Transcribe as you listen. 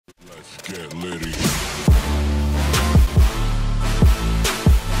Get litty.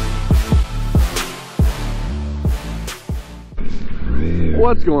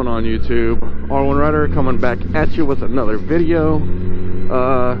 What's going on YouTube? R1 Rider coming back at you with another video.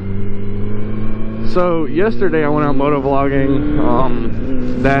 So yesterday I went out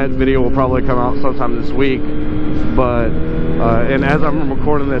motovlogging. That video will probably come out sometime this week, but and as I'm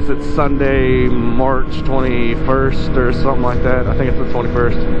recording this, it's Sunday, March 21st or something like that. I think it's the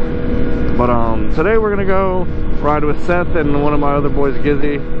 21st. But today we're gonna go ride with Seth and one of my other boys,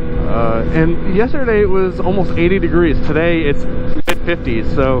 Gizzy. And yesterday it was almost 80 degrees. Today it's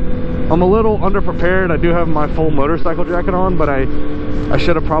mid-50s, so I'm a little underprepared. I do have my full motorcycle jacket on, but I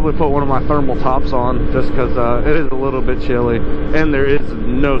should have probably put one of my thermal tops on, just because it is a little bit chilly and there is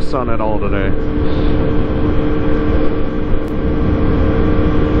no sun at all today.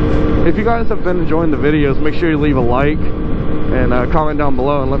 If you guys have been enjoying the videos, make sure you leave a like and comment down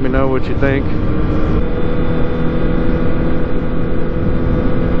below and let me know what you think.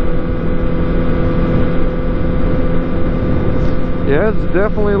 Yeah, it's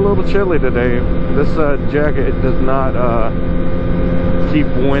definitely a little chilly today. This jacket does not keep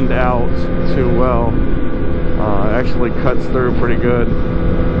wind out too well. It actually cuts through pretty good.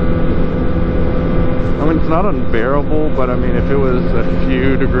 I mean, it's not unbearable, but I mean, if it was a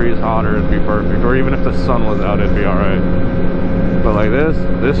few degrees hotter, it'd be perfect. Or even if the sun was out, it'd be alright. But like this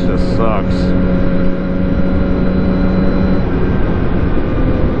just sucks.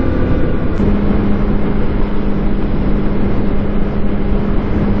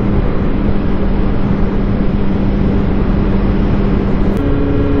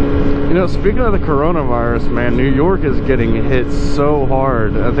 You know, speaking of the coronavirus, man, New York is getting hit so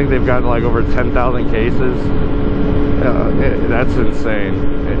hard. I think they've got like over 10,000 cases. That's insane.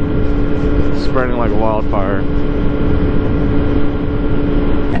 It's spreading like wildfire.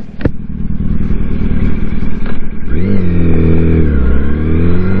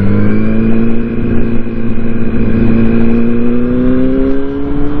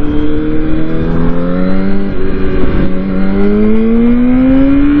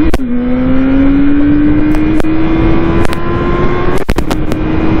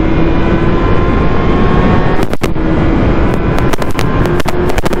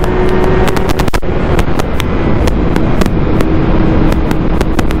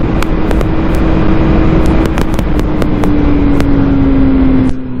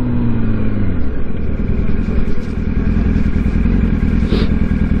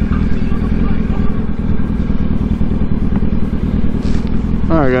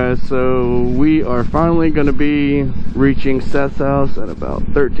 Alright guys, so we are finally going to be reaching Seth's house in about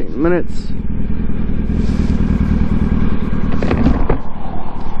 13 minutes.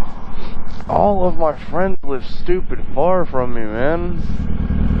 All of my friends live stupid far from me, man.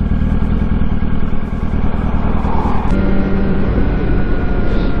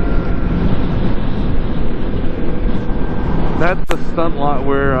 That's the stunt lot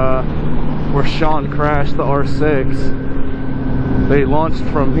where Sean crashed the R6. They launched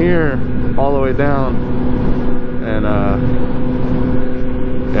from here all the way down, and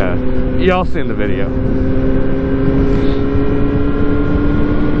yeah, y'all seen the video.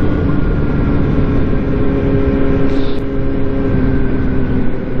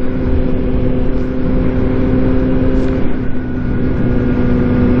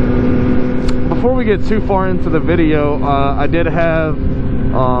 Before we get too far into the video, I did have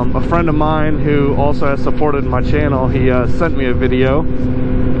a friend of mine who also has supported my channel. He sent me a video,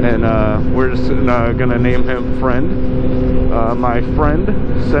 and we're just gonna name him Friend. My friend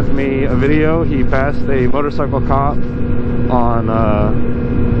sent me a video. He passed a motorcycle cop on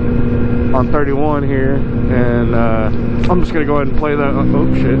 31 here, and I'm just gonna go ahead and play that.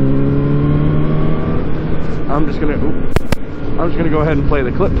 Oh shit! I'm just gonna go ahead and play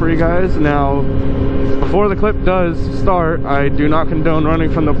the clip for you guys. Now, before the clip does start, I do not condone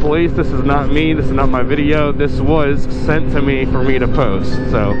running from the police. This is not me. This is not my video. This was sent to me for me to post.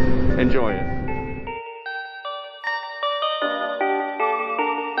 So, enjoy it.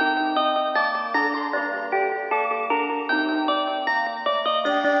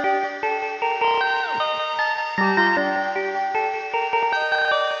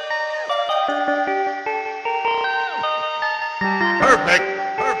 Perfect.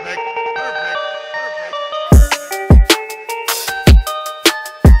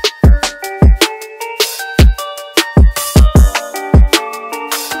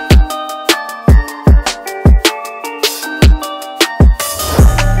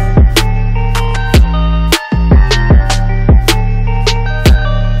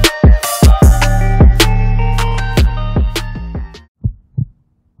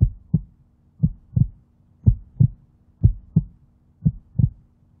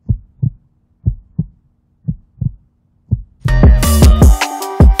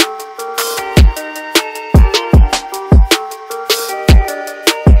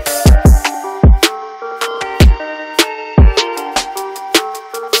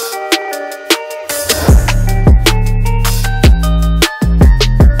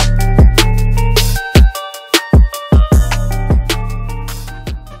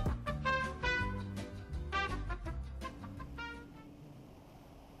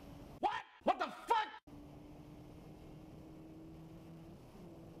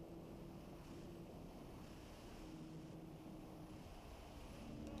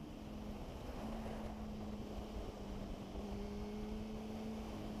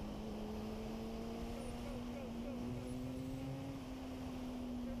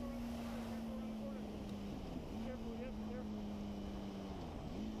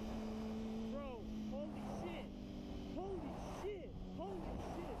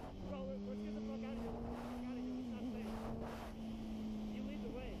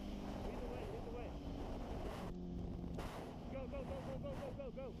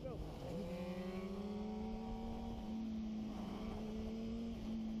 go.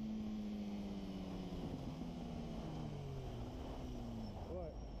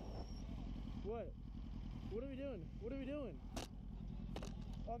 What? What? What are we doing? What are we doing?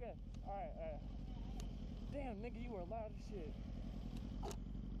 Okay. Alright. Damn, nigga, you were loud as shit.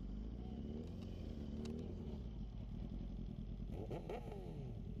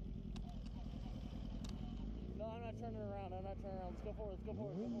 No, I'm not turning around. I'm not turning around. Let's go forward. Let's go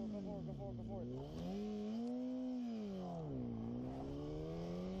forward. Go forward. Go forward. Go forward. Go forward.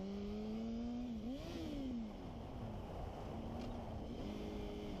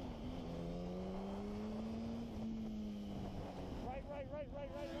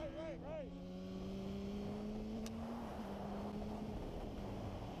 Right.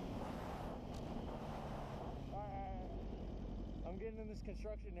 Alright. I'm getting in this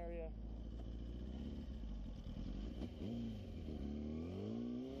construction area.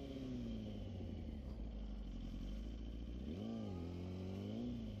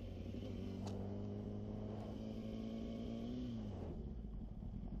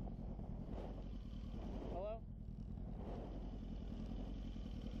 Hello?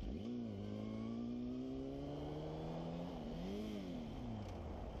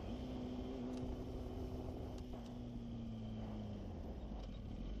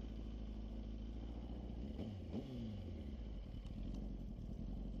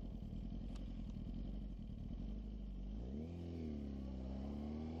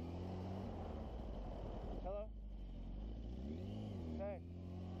 Hello? Hey.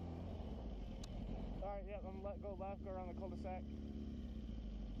 Alright, yeah, I'm gonna go left, go around the cul-de-sac.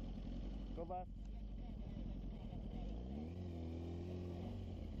 Go left.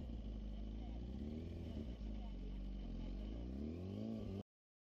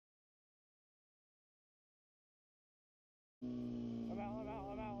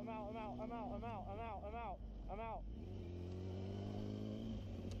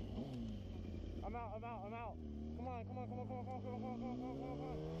 I'm out. Come on.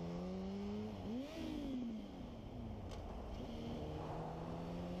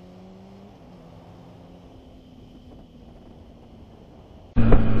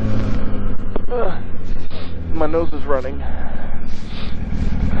 My nose is running.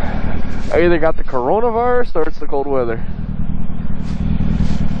 I either got the coronavirus or it's the cold weather.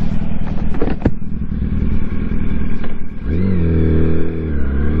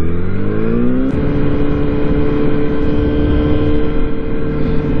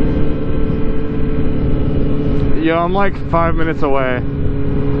 Yo, I'm like 5 minutes away.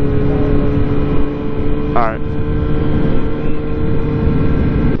 Alright.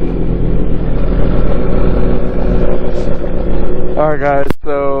 Alright guys,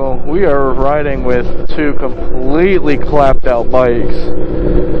 so we are riding with two completely clapped out bikes.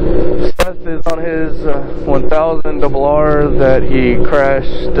 Seth is on his 1000 RR that he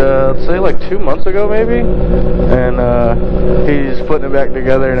crashed, let's say like 2 months ago maybe, and he's putting it back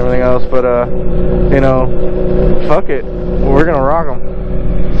together and everything else, but you know, fuck it, we're gonna rock him.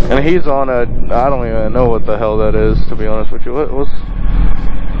 And he's on a, I don't even know what the hell that is, to be honest with you. What's...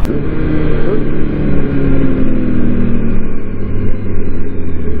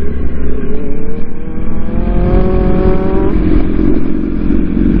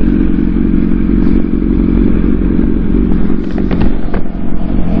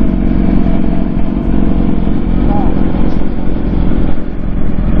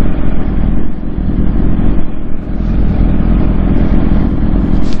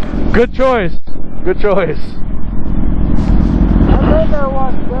 Good choice. Good choice. I've been there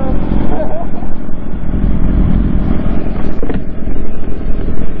once, bro.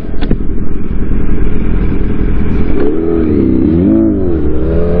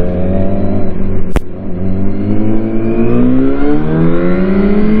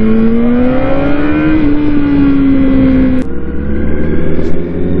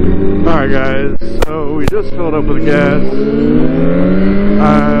 Alright guys, so we just filled up with gas.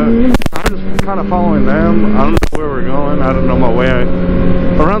 I'm just kind of following them. I don't know where we're going. I don't know my way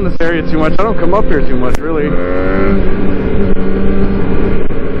around this area too much. I don't come up here too much, really.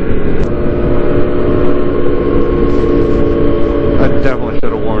 I definitely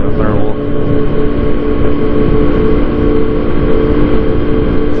should have worn a thermal.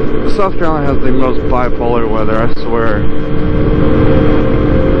 South Carolina has the most bipolar weather, I swear.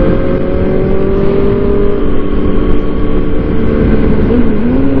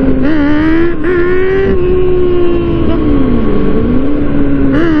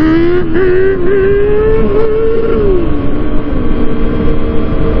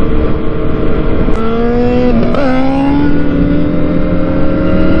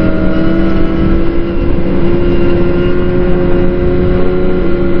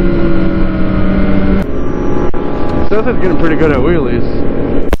 getting pretty good at wheelies.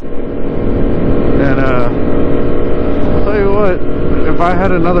 And I'll tell you what, if I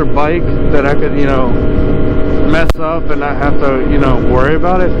had another bike that I could, you know, mess up and not have to, you know, worry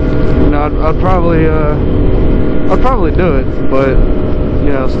about it, you know, I'd probably do it. But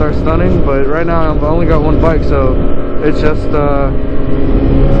you know, start stunning. But right now I've only got one bike, so it's just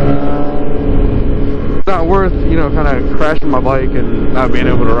it's not worth, you know, kind of crashing my bike and not being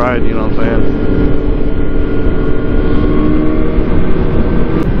able to ride, you know what I'm saying?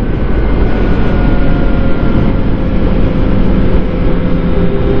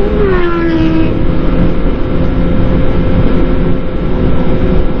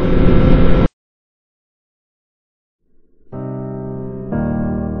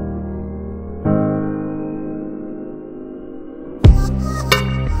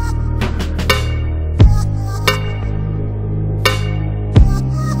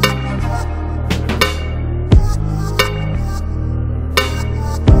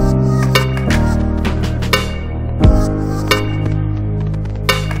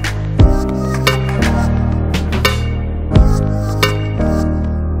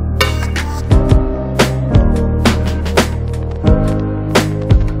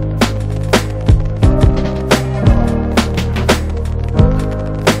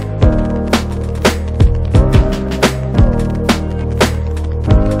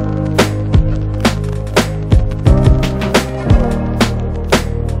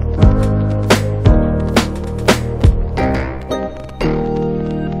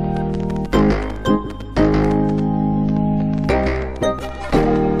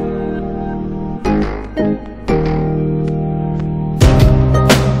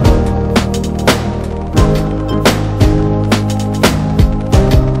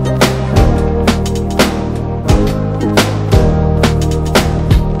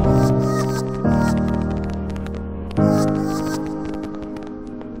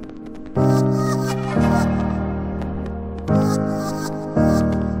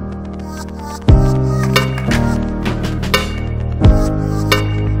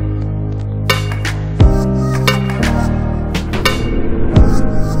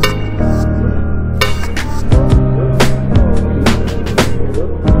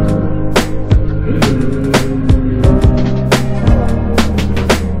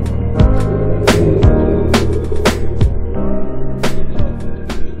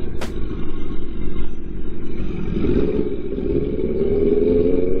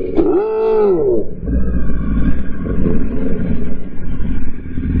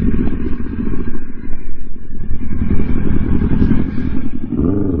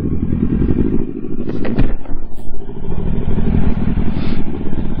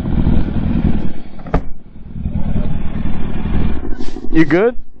 You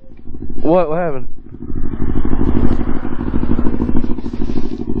good? What happened?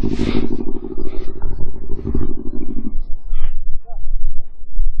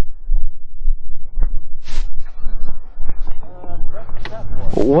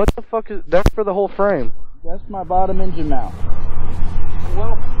 What the fuck is that's for the whole frame? That's my bottom engine mount.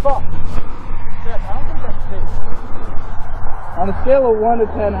 Well, fuck. Shit, I don't think that's safe. On a scale of 1 to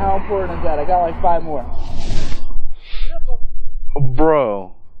 10, how important is that? I got like 5 more.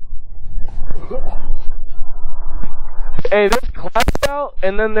 Bro. Hey, there's class out,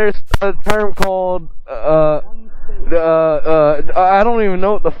 and then there's a term called, I don't even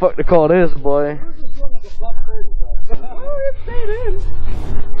know what the fuck to call it is, boy.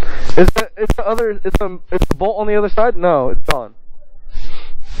 Is the bolt on the other side? No, it's gone.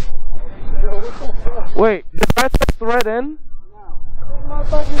 Wait, did that thread in?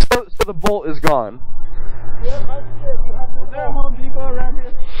 So the bolt is gone. Is there a Home Depot around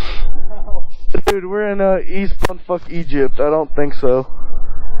here? Dude, we're in East Bumfuck Egypt. I don't think so.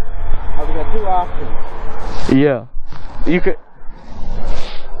 Oh, we got 2 options. Yeah. You could.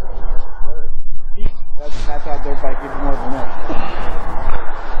 That's how dirt bike even more than that.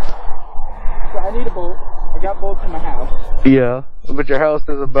 So I need a bolt. I got bolts in my house. Yeah, but your house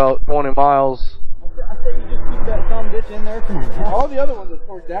is about 20 miles. I say you just keep that thumb ditch in there. All the other ones are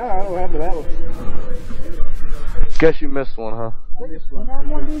torqued down. I don't know what happened to that one. Guess you missed one, huh? I missed one. Swing arm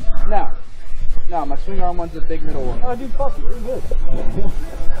one, dude? No. No, my swing arm one's the big middle one. Oh, dude, fuck you. You're good.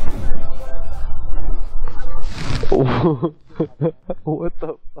 What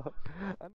the fuck?